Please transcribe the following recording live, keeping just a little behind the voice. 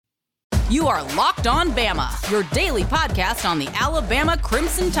You are Locked On Bama, your daily podcast on the Alabama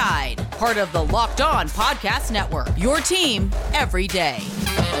Crimson Tide. Part of the Locked On Podcast Network, your team every day.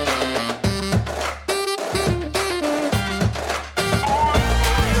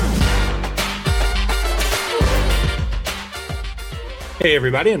 Hey,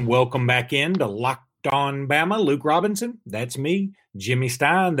 everybody, and welcome back in to Locked On Bama. Luke Robinson, that's me. Jimmy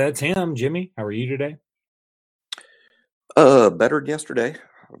Stein, that's him. Jimmy, how are you today? Better than yesterday.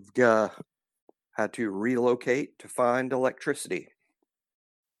 I've had to relocate to find electricity.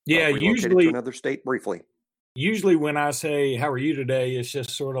 Yeah, usually to another state briefly. Usually when I say, how are you today, it's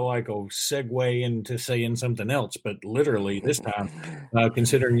just sort of like a segue into saying something else. But literally this time,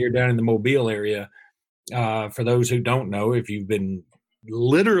 considering you're down in the Mobile area, for those who don't know, if you've been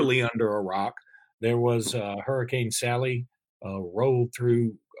literally under a rock, there was Hurricane Sally rolled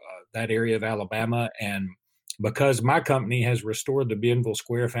through that area of Alabama. And because my company has restored the Bienville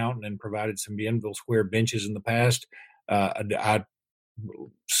Square fountain and provided some Bienville Square benches in the past, I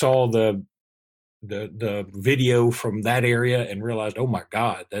saw the video from that area and realized, oh my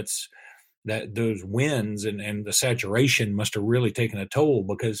God, those winds and the saturation must have really taken a toll,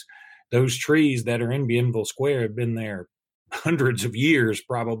 because those trees that are in Bienville Square have been there hundreds of years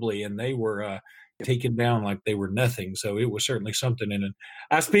probably, and they were taken down like they were nothing. So it was certainly something. And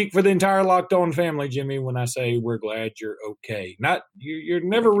I speak for the entire Locked On family, Jimmy, when I say we're glad you're okay. Not you're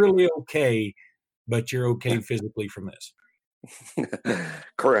never really okay, but you're okay physically from this.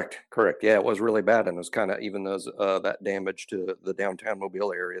 Correct. Yeah, it was really bad, and it was kind of, even those that damage to the downtown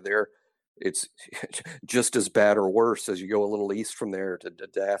Mobile area there, it's just as bad or worse as you go a little east from there to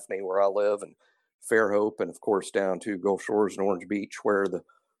Daphne, where I live, and Fairhope, and of course down to Gulf Shores and Orange Beach, where the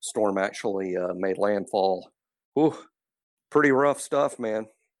storm actually made landfall. Ooh, pretty rough stuff, man.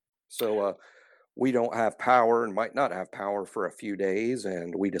 So we don't have power and might not have power for a few days,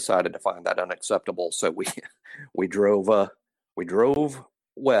 and we decided to find that unacceptable. So we drove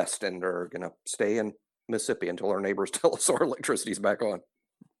west and are going to stay in Mississippi until our neighbors tell us our electricity's back on.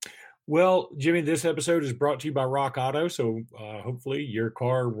 Well, Jimmy, this episode is brought to you by Rock Auto, so hopefully your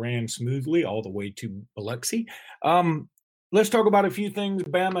car ran smoothly all the way to Biloxi. Let's talk about a few things,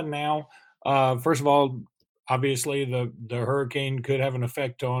 Bama, now. First of all, obviously the hurricane could have an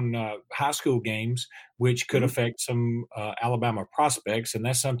effect on high school games, which could affect some Alabama prospects, and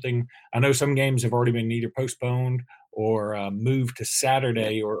that's something I know some games have already been either postponed or moved to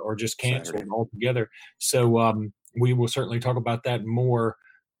Saturday or just canceled altogether. So we will certainly talk about that more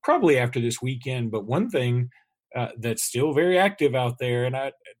probably after this weekend. But one thing that's still very active out there,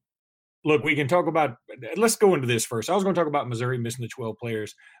 and look, we can talk about – let's go into this first. I was going to talk about Missouri missing the 12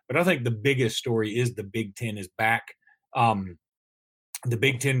 players, but I think the biggest story is the Big Ten is back. The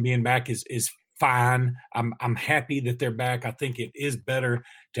Big Ten being back is fine. I'm happy that they're back. I think it is better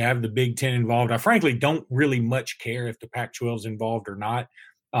to have the Big Ten involved. I frankly don't really much care if the Pac-12 is involved or not.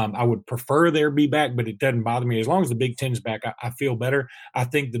 I would prefer there be back, but it doesn't bother me. As long as the Big Ten is back, I feel better. I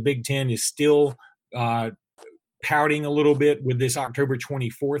think the Big Ten is still pouting a little bit with this October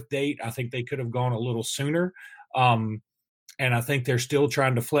 24th date. I think they could have gone a little sooner. And I think they're still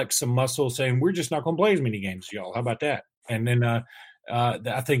trying to flex some muscle, saying, we're just not going to play as many games, y'all. How about that? And then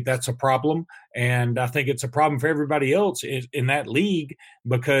I think that's a problem. And I think it's a problem for everybody else in that league,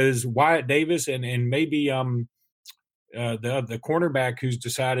 because Wyatt Davis and maybe the cornerback who's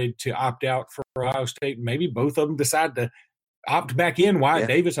decided to opt out for Ohio State, maybe both of them decide to opt back in. Wyatt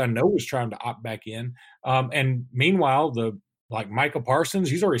Davis, I know, was trying to opt back in. And meanwhile, Micah Parsons,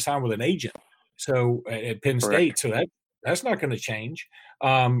 he's already signed with an agent. So at Penn State, so that's not going to change.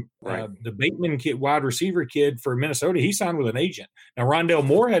 The Bateman kid, wide receiver kid for Minnesota, he signed with an agent. Now, Rondell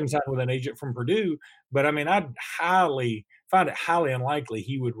Moore hadn't signed with an agent from Purdue, but I mean, I'd find it highly unlikely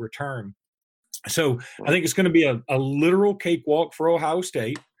he would return. So I think it's going to be a literal cakewalk for Ohio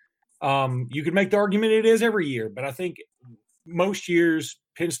State. You could make the argument it is every year, but I think most years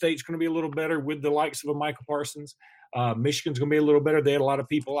Penn State's going to be a little better with the likes of a Micah Parsons. Michigan's going to be a little better. They had a lot of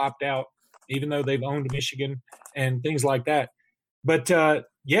people opt out, even though they've owned Michigan and things like that. But,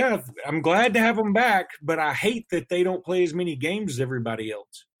 I'm glad to have them back, but I hate that they don't play as many games as everybody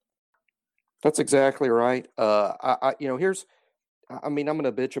else. That's exactly right. I'm going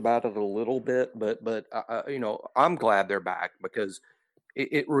to bitch about it a little bit, but I'm glad they're back, because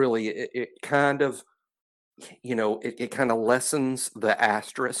it really kind of, it kind of lessens the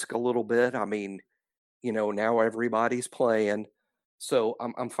asterisk a little bit. I mean, now everybody's playing, so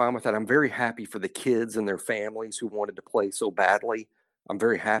I'm fine with that. I'm very happy for the kids and their families who wanted to play so badly. I'm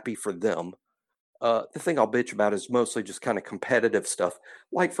very happy for them. The thing I'll bitch about is mostly just kind of competitive stuff.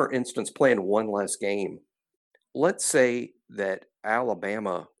 Like, for instance, playing one less game. Let's say that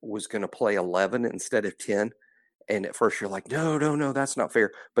Alabama was going to play 11 instead of 10. And at first you're like, no, that's not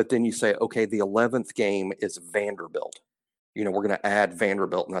fair. But then you say, okay, the 11th game is Vanderbilt. We're going to add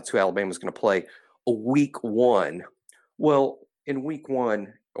Vanderbilt, and that's who Alabama's going to play. Week 1. Well, in week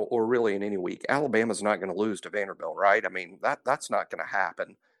 1, or really in any week, Alabama's not going to lose to Vanderbilt, right? I mean, that's not going to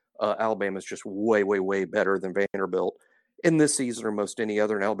happen. Alabama's just way, way, way better than Vanderbilt in this season or most any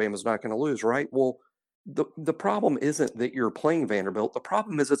other, and Alabama's not going to lose, right? Well, the problem isn't that you're playing Vanderbilt. The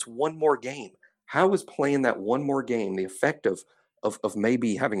problem is it's one more game. How is playing that one more game, the effect of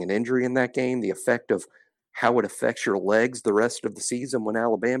maybe having an injury in that game, the effect of how it affects your legs the rest of the season when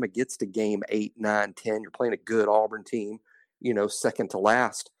Alabama gets to game 8, 9, 10, you're playing a good Auburn team, second to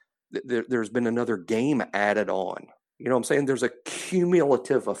last. There's been another game added on. You know what I'm saying? There's a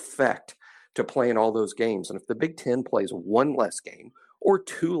cumulative effect to playing all those games. And if the Big Ten plays one less game or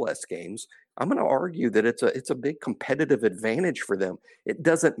two less games, I'm going to argue that it's a big competitive advantage for them. It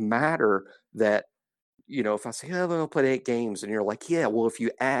doesn't matter that, if I say, they'll play 8 games, and you're like, yeah, well, if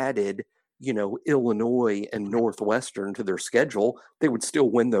you added, Illinois and Northwestern to their schedule, they would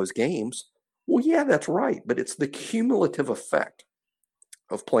still win those games. Well, yeah, that's right. But it's the cumulative effect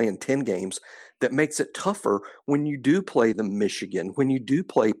of playing 10 games that makes it tougher when you do play the Michigan, when you do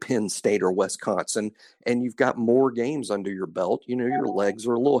play Penn State or Wisconsin, and you've got more games under your belt. Your legs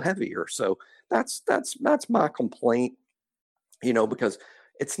are a little heavier. So that's my complaint, because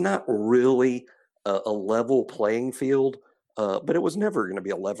it's not really a level playing field. But it was never going to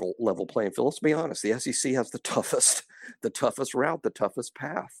be a level playing field. Let's be honest. The SEC has the toughest route, the toughest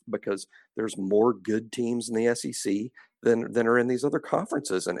path, because there's more good teams in the SEC than are in these other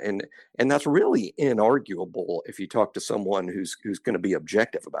conferences, and that's really inarguable if you talk to someone who's going to be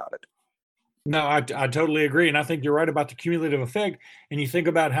objective about it. No, I totally agree, and I think you're right about the cumulative effect. And you think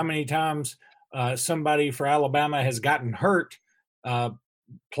about how many times somebody for Alabama has gotten hurt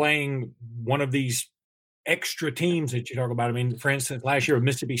playing one of these extra teams that you talk about. I mean, for instance, last year with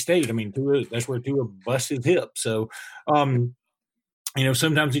Mississippi State, I mean, that's where Tua bust his hip. So,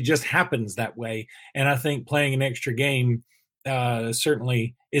 sometimes it just happens that way. And I think playing an extra game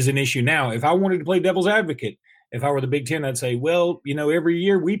certainly is an issue. Now, if I wanted to play devil's advocate, if I were the Big Ten, I'd say, well, every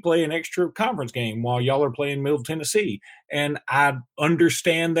year we play an extra conference game while y'all are playing Middle Tennessee. And I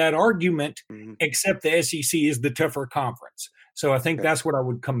understand that argument, except the SEC is the tougher conference. So I think that's what I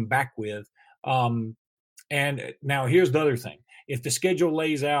would come back with. And now here's the other thing. If the schedule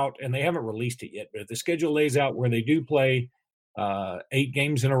lays out, and they haven't released it yet, but if the schedule lays out where they do play 8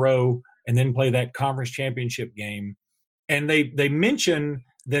 games in a row and then play that conference championship game, and they mention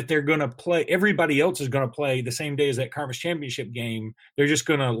that they're going to play, everybody else is going to play the same day as that conference championship game. They're just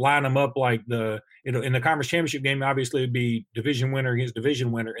going to line them up like in the conference championship game, obviously it'd be division winner against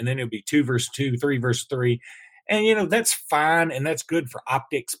division winner, and then it'll be 2 versus 2, 3 versus 3. And, that's fine and that's good for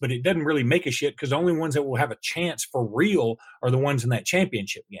optics, but it doesn't really make a shit because the only ones that will have a chance for real are the ones in that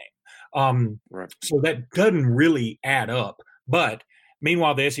championship game. Right. So that doesn't really add up. But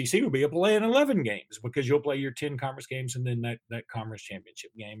meanwhile, the SEC will be playing 11 games because you'll play your 10 conference games and then that conference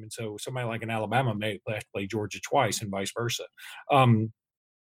championship game. And so somebody like an Alabama may have to play Georgia twice and vice versa.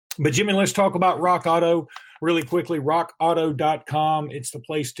 But Jimmy, let's talk about Rock Auto really quickly. RockAuto.com. It's the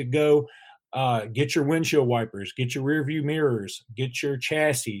place to go. Get your windshield wipers, get your rear view mirrors, get your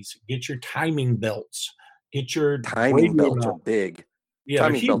chassis, get your timing belts, get your timing belts are big. Yeah,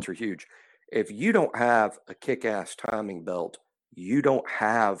 timing belts are huge. If you don't have a kick-ass timing belt, you don't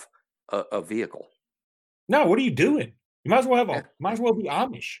have a vehicle. No, what are you doing? You might as well be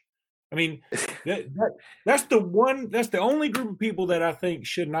Amish. I mean, that's the only group of people that I think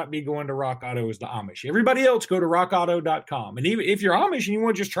should not be going to Rock Auto is the Amish. Everybody else go to rockauto.com. And even if you're Amish and you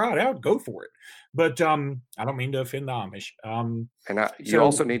want to just try it out, go for it. But I don't mean to offend the Amish. You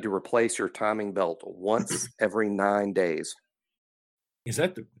also need to replace your timing belt once every 9 days. Is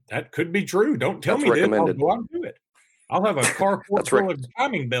that could be true? Don't tell That's me recommended. This. I'll go out and do it. I'll have a car full of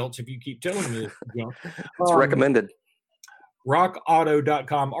timing belts if you keep telling me this. It's recommended.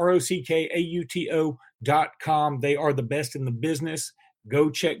 RockAuto.com, RockAuto.com. They are the best in the business. Go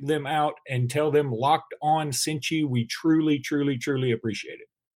check them out and tell them Locked On sent you. We truly, truly, truly appreciate it.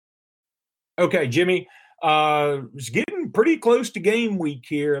 Okay, Jimmy, it's getting pretty close to game week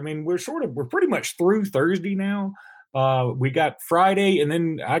here. I mean, we're pretty much through Thursday now. We got Friday, and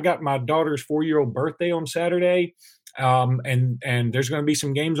then I got my daughter's 4-year-old birthday on Saturday. And there's going to be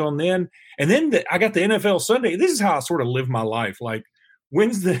some games on then. And then I got the NFL Sunday. This is how I sort of live my life. Like,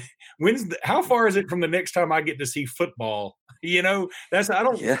 how far is it from the next time I get to see football? I don't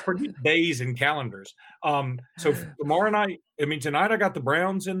forget days and calendars. So tomorrow night, tonight I got the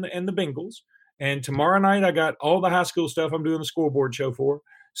Browns and the Bengals. And tomorrow night, I got all the high school stuff I'm doing the scoreboard show for.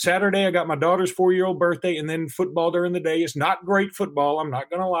 Saturday, I got my daughter's 4-year-old birthday, and then football during the day. It's not great football. I'm not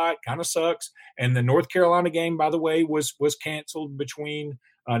going to lie. It kind of sucks. And the North Carolina game, by the way, was canceled between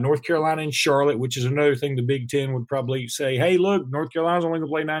North Carolina and Charlotte, which is another thing the Big Ten would probably say, hey, look, North Carolina's only going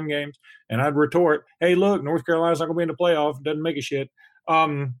to play 9 games. And I'd retort, hey, look, North Carolina's not going to be in the playoff. Doesn't make a shit.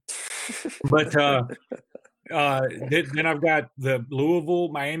 But then I've got the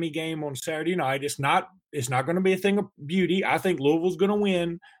Louisville-Miami game on Saturday night. It's not going to be a thing of beauty. I think Louisville's going to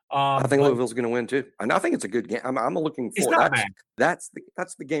win. I think Louisville's going to win too, and I think it's a good game. I'm looking forward. It's not bad. That's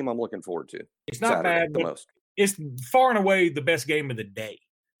the game I'm looking forward to. It's not Saturday, bad, but most. It's far and away the best game of the day.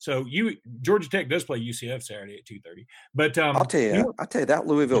 So Georgia Tech does play UCF Saturday at 2:30. But I'll tell you that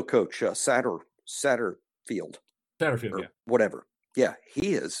Louisville coach Satterfield, yeah, whatever. Yeah,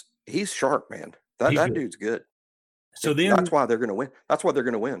 he's sharp, man. That dude's good. So then that's why they're going to win. That's why they're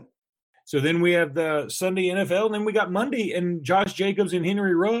going to win. So then we have the Sunday NFL, and then we got Monday, and Josh Jacobs and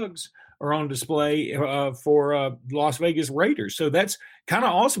Henry Ruggs are on display for Las Vegas Raiders. So that's kind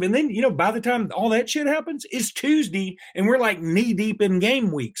of awesome. And then, by the time all that shit happens, it's Tuesday, and we're like knee deep in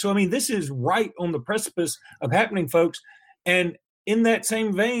game week. So, I mean, this is right on the precipice of happening, folks. And in that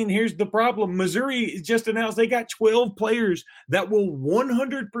same vein, here's the problem. Missouri just announced they got 12 players that will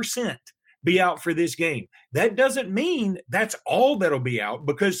 100% be out for this game. That doesn't mean that's all that'll be out,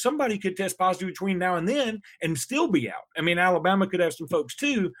 because somebody could test positive between now and then and still be out. I mean, Alabama could have some folks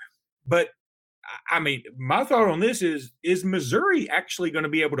too, but I mean, my thought on this is Missouri actually going to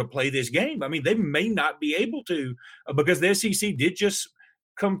be able to play this game? I mean, they may not be able to, because the SEC did just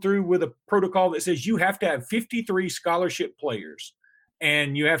come through with a protocol that says you have to have 53 scholarship players,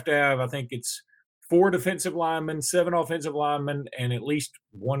 and you have to have, I think it's 4 defensive linemen, 7 offensive linemen, and at least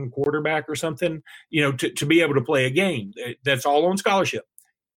 1 quarterback or something, to be able to play a game. That's all on scholarship.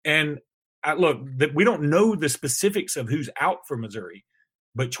 And we don't know the specifics of who's out for Missouri,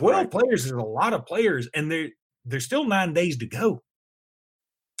 but 12 players is a lot of players, and there's still 9 days to go.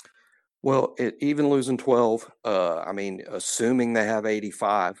 Well, even losing 12, assuming they have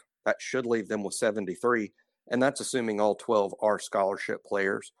 85, that should leave them with 73, and that's assuming all 12 are scholarship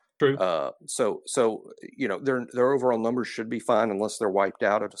players. True. So their overall numbers should be fine unless they're wiped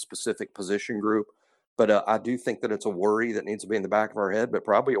out at a specific position group. But I do think that it's a worry that needs to be in the back of our head, but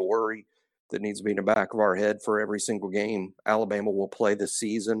probably a worry that needs to be in the back of our head for every single game Alabama will play this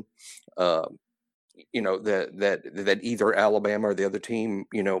season. That either Alabama or the other team,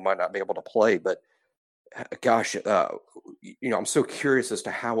 might not be able to play. But gosh, I'm so curious as to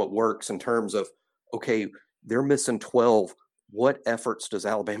how it works in terms of, okay, they're missing 12. What efforts does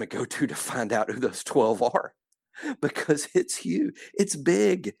Alabama go to find out who those 12 are? Because it's huge. It's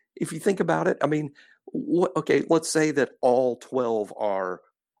big. If you think about it, I mean, let's say that all 12 are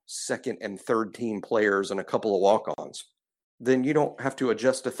second and third team players and a couple of walk-ons. Then you don't have to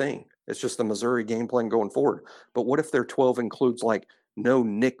adjust a thing. It's just the Missouri game plan going forward. But what if their 12 includes no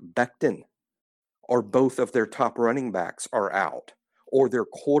Nick Becton, or both of their top running backs are out, or their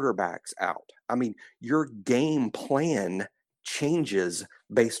quarterback's out? I mean, your game plan changes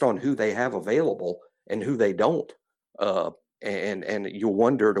based on who they have available and who they don't. And you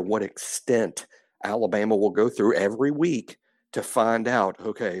wonder to what extent Alabama will go through every week to find out,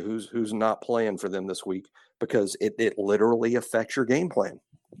 okay, who's not playing for them this week, because it literally affects your game plan.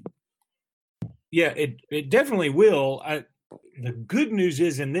 Yeah, it definitely will. The good news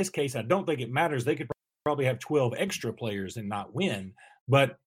is, in this case, I don't think it matters. They could probably have 12 extra players and not win,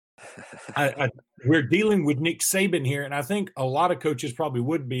 but we're dealing with Nick Saban here, and I think a lot of coaches probably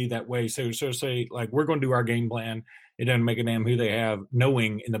would be that way. So say, we're going to do our game plan. It doesn't make a damn who they have,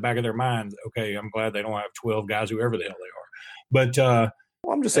 knowing in the back of their minds, okay, I'm glad they don't have 12 guys, whoever the hell they are. But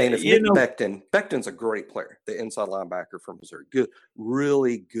I'm just saying, if Nick Becton's a great player, the inside linebacker from Missouri, good,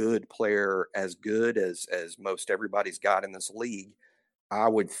 really good player, as good as most everybody's got in this league. I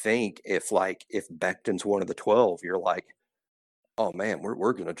would think if Becton's one of the 12, you're like, oh man,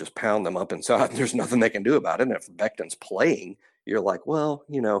 we're going to just pound them up inside. There's nothing they can do about it. And if Becton's playing, you're like, well,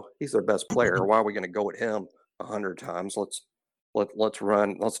 he's their best player. Why are we going to go at him 100 times? Let's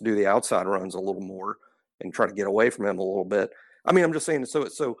run. Let's do the outside runs a little more and try to get away from him a little bit. I mean, I'm just saying.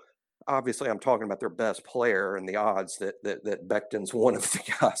 So obviously, I'm talking about their best player, and the odds that Becton's one of the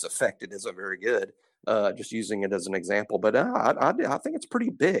guys affected isn't very good. Just using it as an example, but I think it's pretty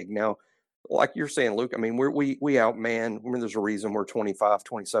big now. Like you're saying, Luke, I mean, we outman. I mean, there's a reason we're 25,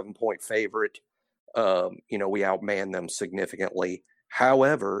 27 point favorite. We outman them significantly.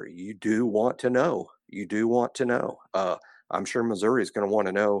 However, you do want to know. I'm sure Missouri is going to want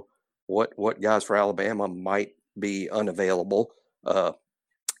to know what guys for Alabama might be unavailable.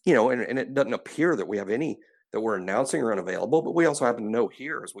 and it doesn't appear that we have any that we're announcing are unavailable, but we also happen to know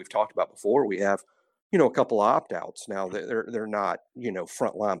here, as we've talked about before, we have, a couple of opt-outs. Now they're not,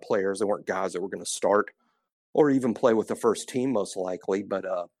 frontline players. They weren't guys that were going to start or even play with the first team most likely, but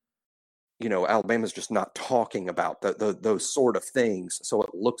Alabama's just not talking about those sort of things. So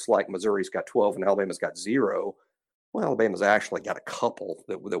it looks like Missouri's got 12 and Alabama's got 0. Well, Alabama's actually got a couple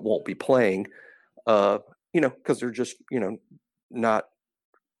that won't be playing, because they're just, not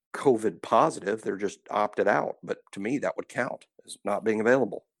COVID positive. They're just opted out. But to me, that would count as not being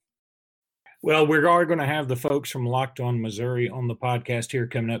available. Well, we are going to have the folks from Locked On Missouri on the podcast here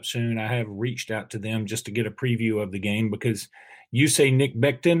coming up soon. I have reached out to them just to get a preview of the game because you say Nick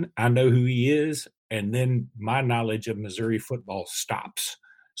Beckton, I know who he is, and then my knowledge of Missouri football stops.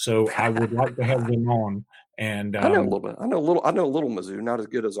 So I would like to have them on. And I know a little bit. I know a little Mizzou, not as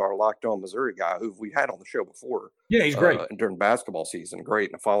good as our Locked On Missouri guy who we had on the show before. Yeah, he's great during basketball season. Great,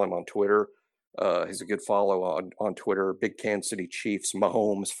 and I follow him on Twitter. He's a good follow on Twitter. Big Kansas City Chiefs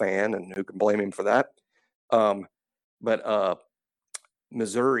Mahomes fan, and who can blame him for that? But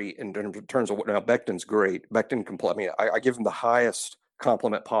Missouri, in terms of now, Beckton's great. Beckton can play. I mean, I give him the highest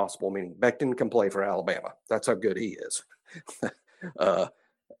compliment possible. Meaning Beckton can play for Alabama. That's how good he is.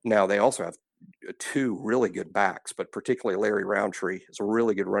 Now they also have 2 really good backs, but particularly Larry Roundtree is a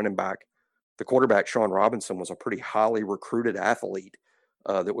really good running back. The quarterback, Sean Robinson, was a pretty highly recruited athlete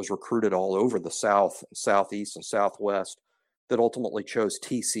that was recruited all over the South, Southeast, and Southwest, that ultimately chose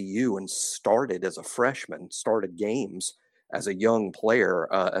TCU and started as a freshman, started games as a young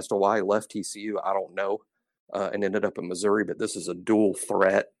player. As to why he left TCU, I don't know, and ended up in Missouri. But this is a dual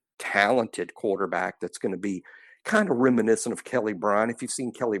threat, talented quarterback that's going to be kind of reminiscent of Kelly Bryant. If you've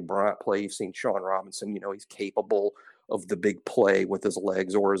seen Kelly Bryant play, you've seen Sean Robinson. He's capable of the big play with his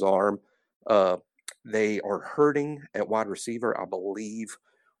legs or his arm. They are hurting at wide receiver. I believe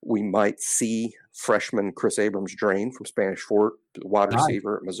we might see freshman Chris Abrams-Drain from Spanish Fort, wide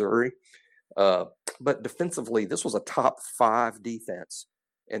receiver at Missouri. But defensively, this was a top 5 defense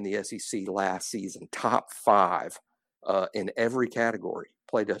in the SEC last season. Top 5 in every category.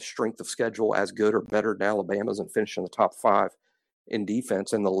 Played a strength of schedule as good or better than Alabama's and finished in the top 5 in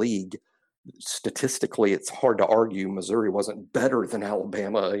defense in the league. Statistically, it's hard to argue Missouri wasn't better than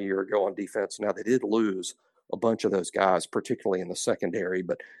Alabama a year ago on defense. Now, they did lose a bunch of those guys, particularly in the secondary,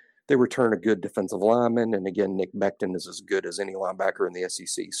 but they return a good defensive lineman. And again, Nick Beckton is as good as any linebacker in the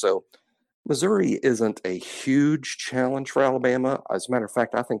SEC. So Missouri isn't a huge challenge for Alabama. As a matter of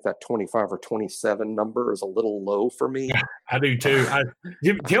fact, I think that 25 or 27 number is a little low for me. I do too.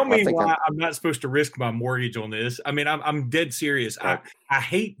 Tell me why I'm not supposed to risk my mortgage on this. I mean, I'm dead serious. Right. I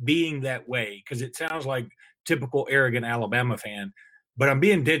hate being that way because it sounds like typical arrogant Alabama fan, but I'm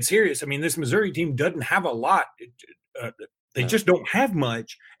being dead serious. I mean, this Missouri team doesn't have a lot. They just don't have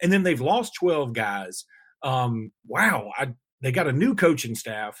much. And then they've lost 12 guys. They got a new coaching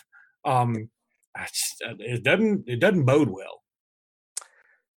staff. It doesn't bode well.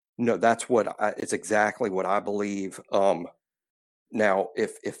 No, that's it's exactly what I believe. Now,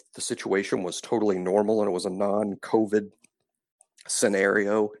 if the situation was totally normal and it was a non-COVID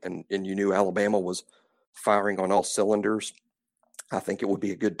scenario and you knew Alabama was firing on all cylinders, I think it would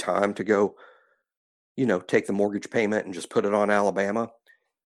be a good time to go, take the mortgage payment and just put it on Alabama.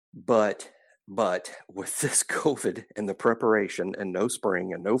 But with this COVID and the preparation and no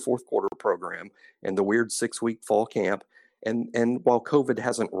spring and no fourth quarter program and the weird 6-week fall camp, and while COVID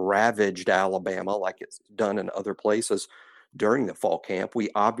hasn't ravaged Alabama like it's done in other places during the fall camp, we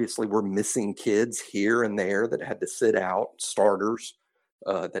obviously were missing kids here and there that had to sit out, starters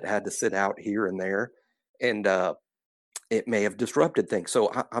that had to sit out here and there, and it may have disrupted things.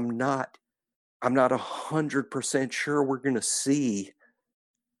 So I'm not 100% sure we're going to see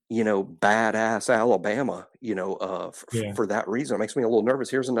badass Alabama, for that reason. It makes me a little nervous.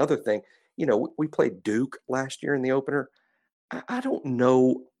 Here's another thing. We played Duke last year in the opener. I don't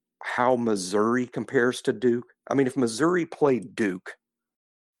know how Missouri compares to Duke. I mean, if Missouri played Duke,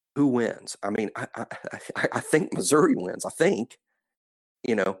 who wins? I mean, I think Missouri wins. I think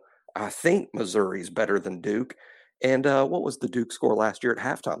Missouri's better than Duke. And what was the Duke score last year at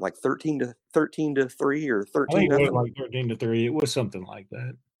halftime? Like 13-3 or 13. I think it was like 13-3. It was something like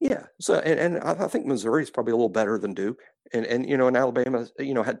that. Yeah. So, and I think Missouri's probably a little better than Duke, and Alabama,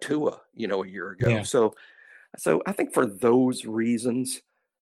 had Tua, a year ago. Yeah. So I think for those reasons,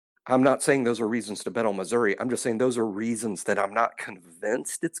 I'm not saying those are reasons to bet on Missouri. I'm just saying those are reasons that I'm not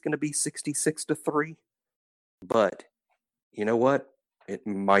convinced it's going to be 66-3. But you know what? It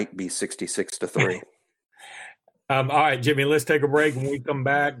might be 66-3. All right, Jimmy, let's take a break. When we come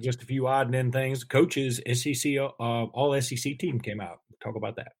back, just a few odd and end things. Coaches, SEC, all SEC team came out. We'll talk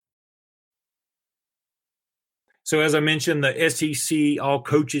about that. So as I mentioned, the SEC all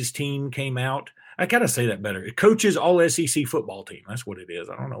coaches team came out. I got to say that better. Coaches all SEC football team. That's what it is.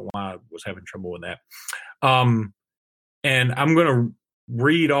 I don't know why I was having trouble with that. And I'm going to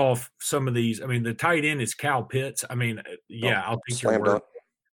read off some of these. I mean, the tight end is Cal Pitts. I mean, yeah, I'll take your word. Dunk.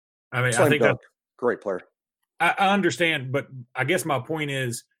 I mean, Slam I think dunk. Great player. I understand, but I guess my point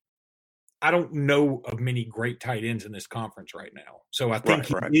is I don't know of many great tight ends in this conference right now. So I think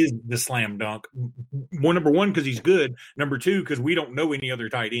he is the slam dunk. Number one, because he's good. Number two, because we don't know any other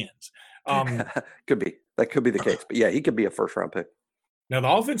tight ends. Could be. That could be the case. But, yeah, he could be a first-round pick. Now, the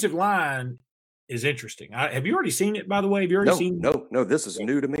offensive line is interesting. Have you already seen it, by the way? Have you already seen it? No. This is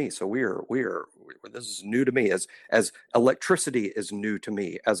new to me. So this is new to me as electricity is new to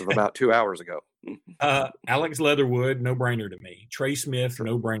me as of about 2 hours ago. Alex Leatherwood, no brainer to me. Trey Smith,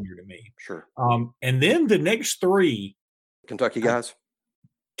 no brainer to me. Sure. And then the next three Kentucky guys,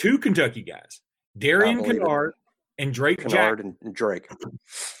 2 Kentucky guys, Darian Kennard and Drake Jackson. And Drake.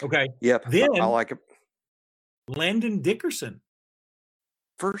 Okay. Yep. Then I like it. Landon Dickerson.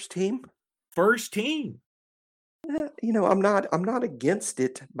 First team. I'm not against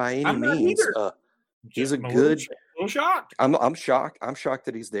it by any means. He's a good. A little shocked. I'm shocked. I'm shocked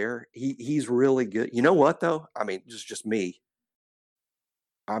that he's there. He's really good. You know what though? I mean, just me.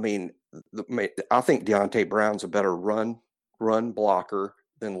 I mean, I think Deontay Brown's a better run blocker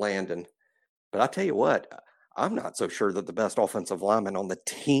than Landon. But I tell you what, I'm not so sure that the best offensive lineman on the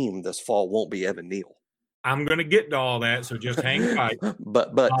team this fall won't be Evan Neal. I'm going to get to all that, so just hang tight.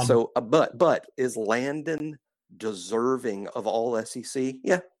 But is Landon deserving of all SEC?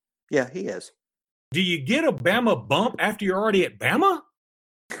 Yeah, he is. Do you get a Bama bump after you're already at Bama?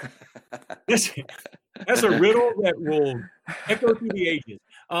 That's a riddle that will echo through the ages.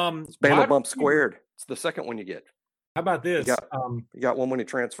 It's Bama bump squared. It's the second one you get. How about this? He got one when he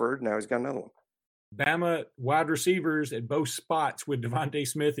transferred. Now he's got another one. Bama wide receivers at both spots with Devontae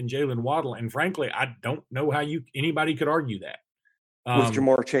Smith and Jalen Waddle. And frankly, I don't know how anybody could argue that. With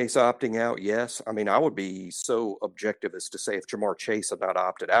Jamar Chase opting out, yes. I mean, I would be so objective as to say if Jamar Chase had not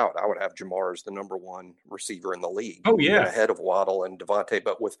opted out, I would have Jamar as the number one receiver in the league. Oh, yeah. Ahead of Waddle and Devontae.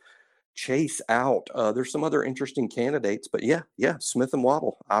 But with Chase out, there's some other interesting candidates. But, yeah, Smith and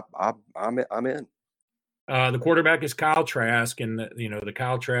Waddle, I'm in. The quarterback is Kyle Trask, and the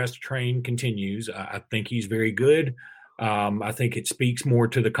Kyle Trask train continues. I think he's very good. I think it speaks more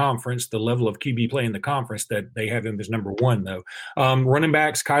to the conference, the level of QB play in the conference, that they have him as number one, though. Running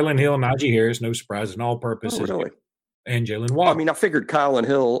backs, Kylan Hill, Najee Harris, no surprise, and all purposes. Oh, really? And Jalen Waddle. I mean, I figured Kylan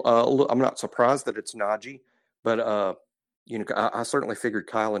Hill. I'm not surprised that it's Najee, but I certainly figured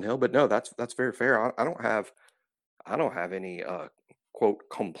Kylan Hill. But no, that's very fair. I don't have any quote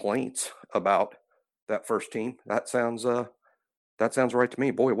complaints about that first team. That sounds right to me.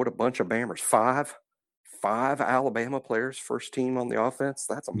 Boy, what a bunch of Bammers. Five Alabama players, first team on the offense.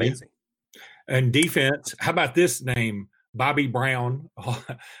 That's amazing. And defense, how about this name? Bobby Brown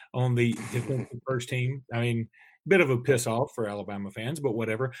on the defensive first team. I mean, bit of a piss off for Alabama fans, but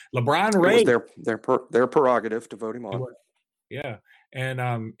whatever. LeBron Ray. It was their prerogative to vote him on. Yeah.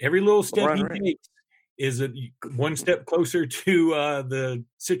 And every little step he takes is one step closer to the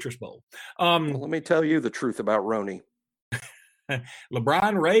Citrus Bowl. Well, let me tell you the truth about Roney.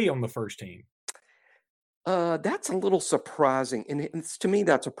 LeBron Ray on the first team. That's a little surprising. And to me,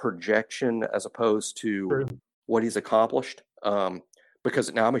 that's a projection as opposed to what he's accomplished.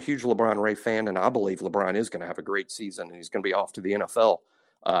 Because now I'm a huge LeBron Ray fan, and I believe LeBron is going to have a great season and he's going to be off to the NFL.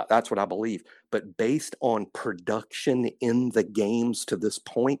 That's what I believe. But based on production in the games to this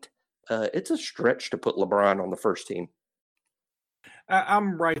point, it's a stretch to put LeBron on the first team.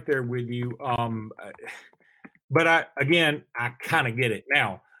 I'm right there with you. But I kind of get it.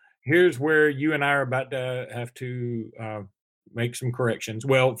 Now, here's where you and I are about to have to make some corrections.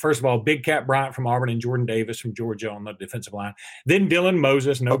 Well, first of all, Big Cat Bryant from Auburn and Jordan Davis from Georgia on the defensive line. Then Dylan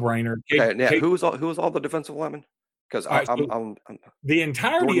Moses, no brainer. Okay, who was all the defensive linemen? Because I'm the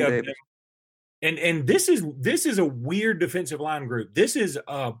entirety of them. And this is a weird defensive line group. This is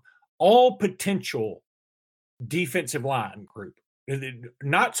all potential defensive line group.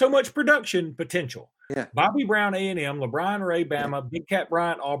 Not so much production, potential. Yeah. Bobby Brown, A&M, LeBron Ray, Bama, Big Cat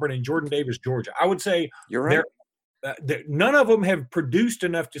Bryant, Auburn, and Jordan Davis, Georgia. I would say you're right. None of them have produced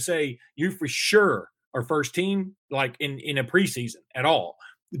enough to say you for sure are first team, like in a preseason at all.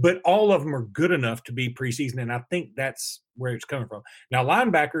 But all of them are good enough to be preseason, and I think that's where it's coming from. Now,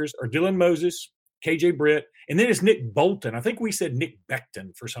 linebackers are Dylan Moses, KJ Britt, and then it's Nick Bolton. I think we said Nick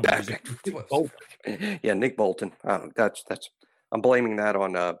Becton for some reason. Nick Bolton. Yeah, Nick Bolton. That's. I'm blaming that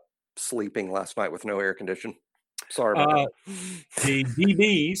on sleeping last night with no air condition. Sorry about that. The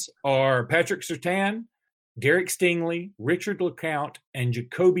DBs are Patrick Surtain, Derek Stingley, Richard LeCount, and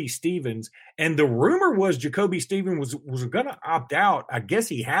Jacoby Stevens. And the rumor was Jacoby Stevens was going to opt out. I guess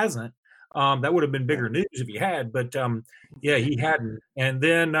he hasn't. That would have been bigger news if he had, but yeah, he hadn't. And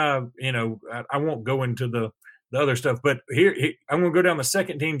then, I won't go into the other stuff, but here I'm going to go down the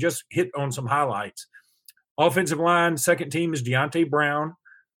second team, just hit on some highlights. Offensive line, second team is Deontay Brown.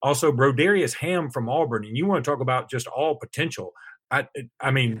 Also, Brodarius Ham from Auburn. And you want to talk about just all potential.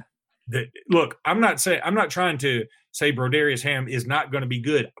 Look, I'm not trying to say Brodarius Ham is not going to be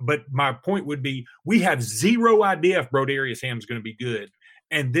good, but my point would be we have zero idea if Brodarius Ham is going to be good.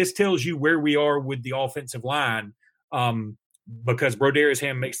 And this tells you where we are with the offensive line because Brodarius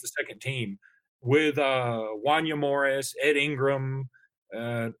Ham makes the second team with Wanya Morris, Ed Ingram,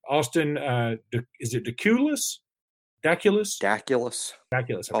 Austin, is it Daculus? Daculus.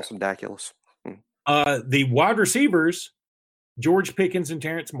 Okay. Austin Daculus. The wide receivers, George Pickens and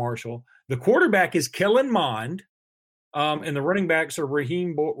Terrence Marshall. The quarterback is Kellen Mond. And the running backs are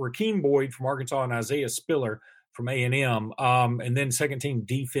Raheem Boyd from Arkansas and Isaiah Spiller from A&M. And then second team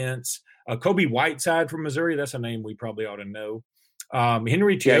defense, Kobe Whiteside from Missouri. That's a name we probably ought to know.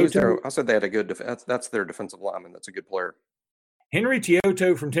 Henry Teoto. I said they had a good defense. That's their defensive lineman. That's a good player. Henry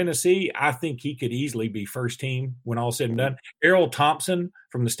Teoto from Tennessee, I think he could easily be first team when all said and done. Errol Thompson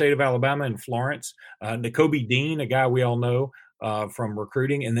from the state of Alabama in Florence. Nakobe Dean, a guy we all know from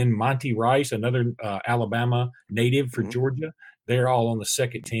recruiting. And then Monty Rice, another Alabama native for Georgia. They're all on the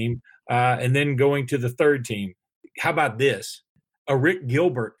second team. And then going to the third team. How about this? Rick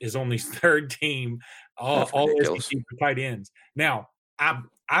Gilbert is on the third team, all SEC for tight ends. Now,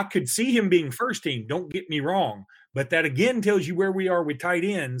 I could see him being first team, don't get me wrong, but that again tells you where we are with tight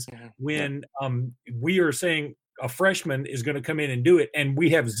ends when we are saying a freshman is going to come in and do it, and we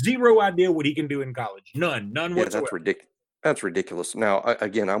have zero idea what he can do in college. None whatsoever. That's ridiculous. Now,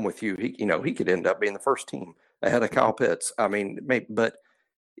 again, I'm with you. He could end up being the first team ahead of Kyle Pitts. I mean, maybe, but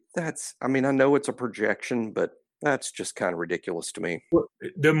I know it's a projection, but that's just kind of ridiculous to me.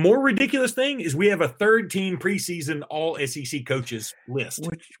 The more ridiculous thing is we have a third team preseason all SEC coaches list.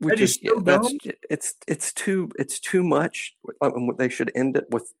 Which is so dumb. It's too much. They should end it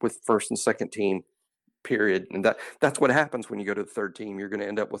with first and second team, period. And that's what happens when you go to the third team. You're going to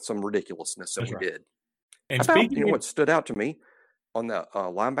end up with some ridiculousness that we did. And what stood out to me on the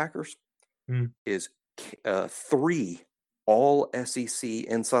linebackers is 3 all SEC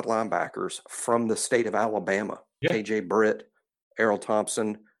inside linebackers from the state of Alabama. Yeah. KJ Britt, Errol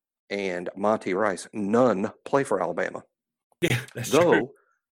Thompson, and Monty Rice. None play for Alabama. Yeah, that's true.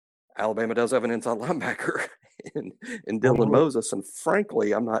 Alabama does have an inside linebacker in Dylan Moses, and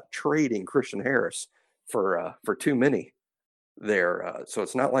frankly, I'm not trading Christian Harris for too many there. So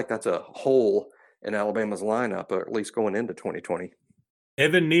it's not like that's a hole in Alabama's lineup, or at least going into 2020.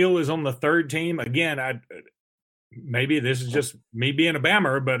 Evan Neal is on the third team. Again, maybe this is just me being a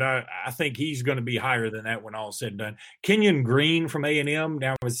Bammer, but I think he's going to be higher than that when all is said and done. Kenyon Green from A&M.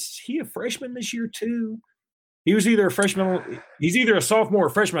 Now, was he a freshman this year too? He was either a freshman. He's either a sophomore or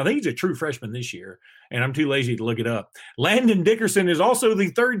freshman. I think he's a true freshman this year, and I'm too lazy to look it up. Landon Dickerson is also the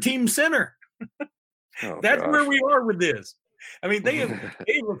third team center. That's where we are with this. I mean, they have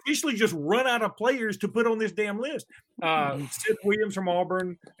officially just run out of players to put on this damn list. Seth Williams from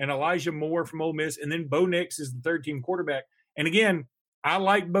Auburn and Elijah Moore from Ole Miss, and then Bo Nix is the third-team quarterback. And again, I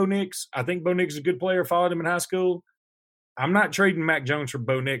like Bo Nix. I think Bo Nix is a good player. Followed him in high school. I'm not trading Mac Jones for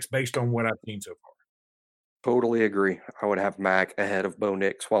Bo Nix based on what I've seen so far. Totally agree. I would have Mac ahead of Bo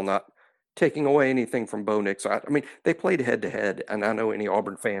Nix while not taking away anything from Bo Nix. I mean, they played head-to-head, and I know any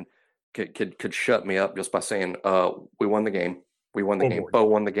Auburn fan could shut me up just by saying, we won the game. We won the game. Bo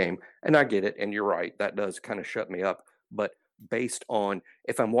won the game. And I get it. And you're right. That does kind of shut me up. But based on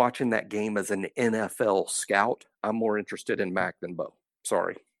if I'm watching that game as an NFL scout, I'm more interested in Mac than Bo.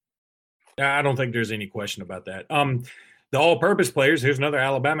 Sorry. I don't think there's any question about that. The all-purpose players, here's another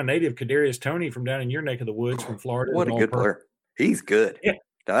Alabama native, Kadarius Toney from down in your neck of the woods from Florida. What a good player. He's good. Yeah.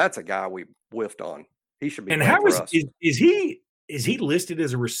 Now, that's a guy we whiffed on. He should be. And how is he listed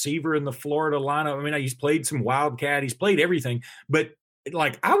as a receiver in the Florida lineup? I mean, he's played some Wildcat. He's played everything. But,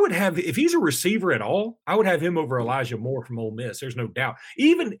 I would have – if he's a receiver at all, I would have him over Elijah Moore from Ole Miss. There's no doubt.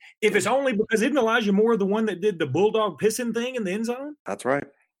 Even if it's only because isn't Elijah Moore the one that did the bulldog pissing thing in the end zone? That's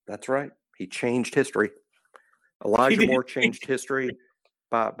right. He changed history. Elijah Moore changed history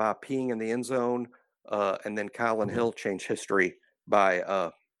by peeing in the end zone, and then Kylan Hill changed history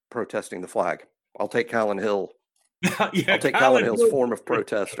by protesting the flag. I'll take Colin Hill. Yeah, I'll take Colin Hill's form of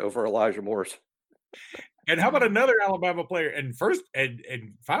protest over Elijah Moore's. And how about another Alabama player? And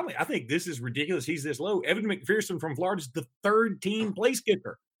finally, I think this is ridiculous. He's this low. Evan McPherson from Florida is the third team place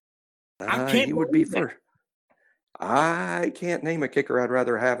kicker. He would be first. I can't name a kicker I'd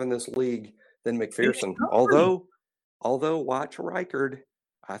rather have in this league than McPherson. Although watch Reichard.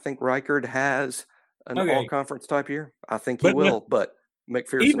 I think Reichard has an all-conference type year. I think he will, but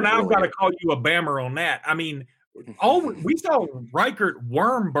McPherson. Even I've got to call you a bammer on that. I mean, we saw Reichard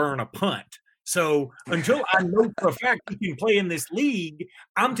worm burn a punt. So until I know for a fact he can play in this league,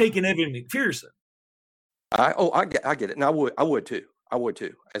 I'm taking Evan McPherson. I get it, and I would too.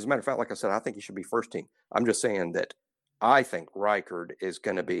 As a matter of fact, like I said, I think he should be first team. I'm just saying that I think Reichard is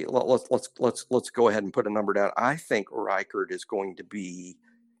going to be. Let's go ahead and put a number down. I think Reichard is going to be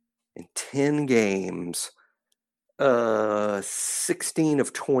in 10 games, 16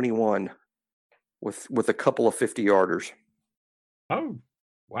 of 21 with a couple of 50-yarders. Oh,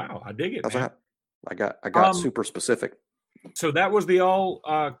 wow! I dig it. I got super specific. So that was the all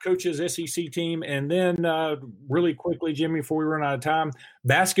coaches SEC team. And then really quickly, Jimmy, before we run out of time,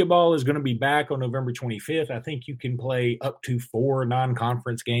 basketball is going to be back on November 25th. I think you can play up to 4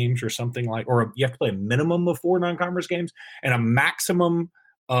 non-conference games or something or you have to play a minimum of 4 non-conference games and a maximum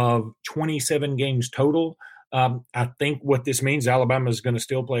of 27 games total. I think what this means, Alabama is going to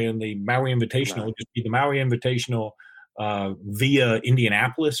still play in the Maui Invitational. It'll just be the Maui Invitational via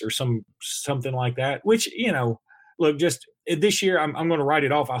Indianapolis or something like that, which, look, just this year, I'm going to write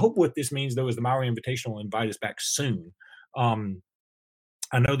it off. I hope what this means, though, is the Maui Invitational will invite us back soon.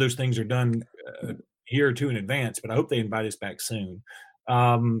 I know those things are done a year or two in advance, but I hope they invite us back soon.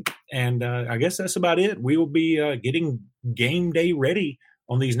 And I guess that's about it. We will be getting game day ready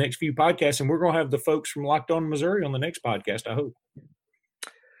on these next few podcasts, and we're going to have the folks from Locked On Missouri on the next podcast, I hope.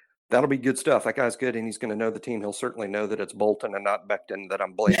 That'll be good stuff. That guy's good, and he's going to know the team. He'll certainly know that it's Bolton and not Becton that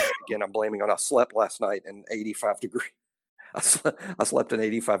I'm blaming. Again, I'm blaming on. I slept last night in 85 degree. I slept in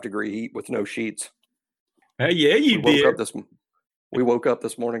 85 degree heat with no sheets. Hey, yeah, you did. We woke up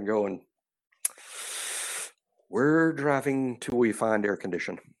this morning going, we're driving till we find air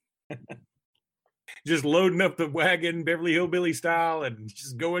condition. Just loading up the wagon, Beverly Hillbilly style, and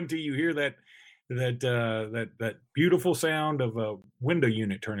just going till you hear that beautiful sound of a window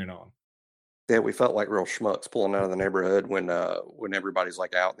unit turning on. Yeah, we felt like real schmucks pulling out of the neighborhood when everybody's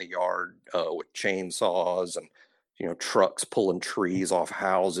like out in the yard with chainsaws and trucks pulling trees off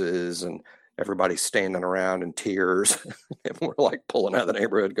houses and everybody's standing around in tears and we're like pulling out of the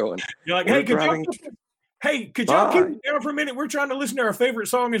neighborhood going. You're like, hey, could y'all keep it down for a minute? We're trying to listen to our favorite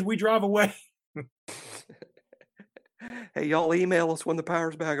song as we drive away. Hey, y'all email us when the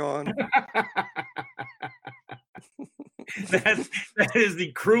power's back on. That is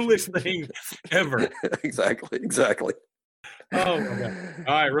the cruelest thing ever. Exactly. Oh, my God.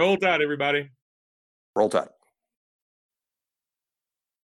 All right, roll tide, everybody. Roll tide.